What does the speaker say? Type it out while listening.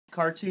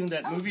cartoon,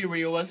 that movie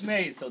Rio was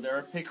made. So there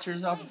are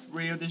pictures of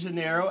Rio de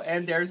Janeiro,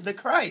 and there's the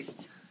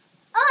Christ,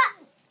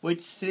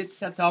 which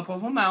sits atop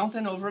of a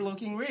mountain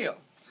overlooking Rio.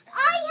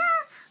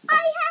 I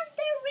have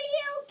the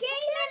Rio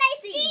game and I've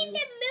seen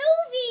the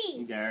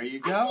movie. There you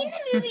go. I've seen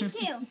the movie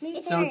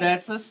too. So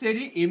that's a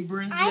city in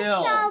Brazil. I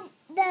saw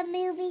the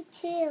movie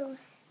too.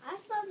 I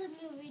saw the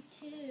movie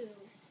too.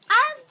 I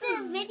have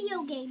the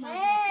video game.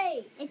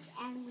 Hey, it's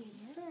Angry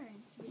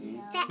Birds.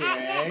 Okay.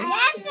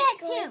 That's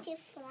it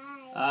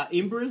too.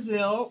 In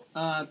Brazil,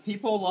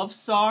 people love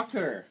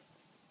soccer.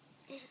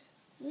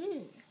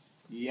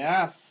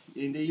 Yes,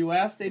 in the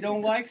U.S. they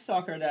don't like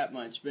soccer that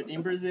much, but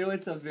in Brazil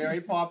it's a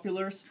very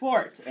popular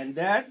sport. And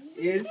that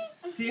is,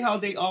 see how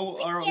they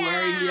all are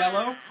wearing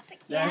yellow?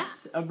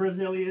 That's a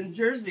Brazilian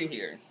jersey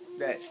here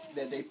that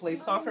they play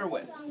soccer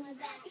with.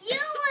 You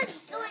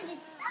was going to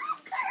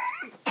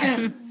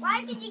soccer.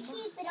 Why did you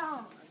keep it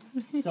on?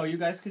 So you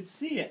guys could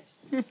see it.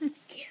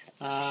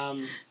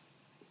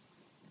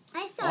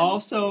 I saw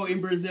Also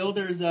in Brazil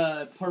there's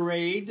a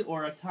parade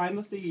or a time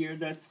of the year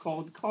that's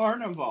called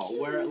Carnival,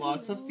 where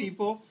lots of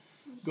people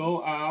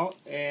go out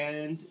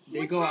and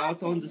they go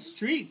out on the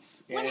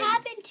streets. What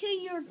happened to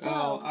your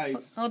dog?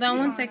 Hold on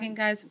one second,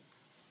 guys.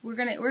 We're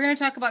gonna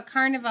talk about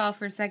Carnival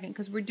for a second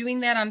because we're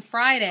doing that on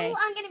Friday. Oh,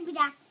 I'm gonna be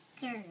that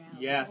girl.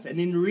 Yes, and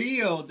in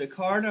Rio, the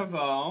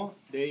Carnival,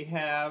 they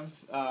have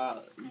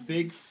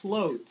big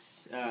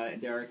floats.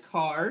 There are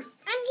cars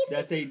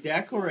that they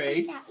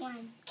decorate,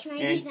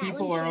 and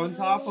people are on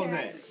top of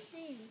it.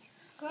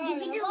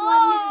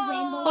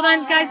 Hold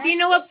on, guys. Do you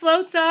know what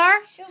floats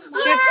are?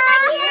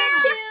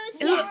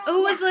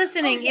 Who was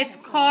listening? It's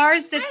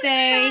cars that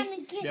they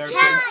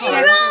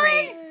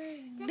decorate.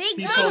 Big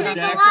People things with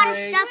a lot of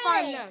stuff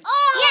on them. Yeah,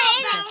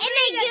 and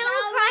they go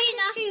across the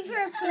street for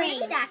a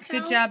parade.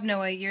 Good job,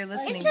 Noah. You're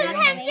listening.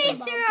 Sometimes they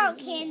throw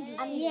candy.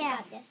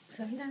 Yeah.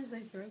 Sometimes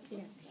they throw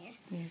candy.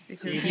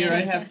 See, here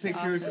I have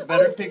pictures,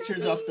 better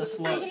pictures of the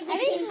float.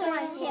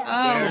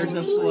 There's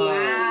a float.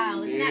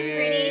 Wow, isn't that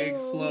pretty? Big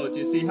float.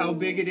 You see how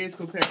big it is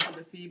compared to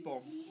the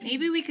people.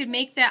 Maybe we could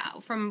make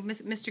that from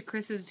Mr.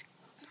 Chris's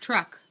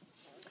truck.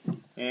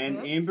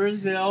 And in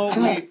Brazil,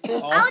 we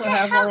also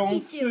have our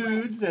own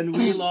foods, and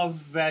we love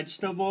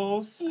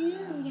vegetables,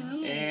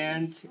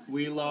 and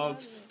we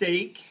love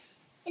steak,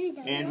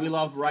 and we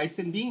love rice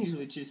and beans,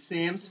 which is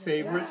Sam's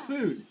favorite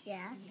food. Yes.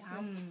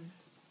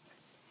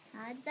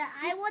 I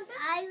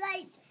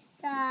like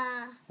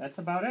the. That's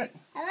about it.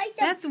 I like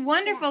the. That's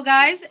wonderful,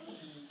 guys.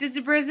 Does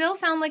Brazil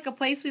sound like a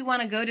place we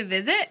want to go to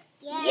visit?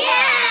 Yeah.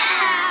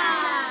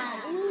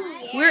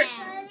 We're.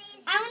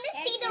 I want to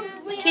see the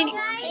real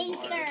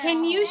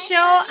Can you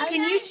show?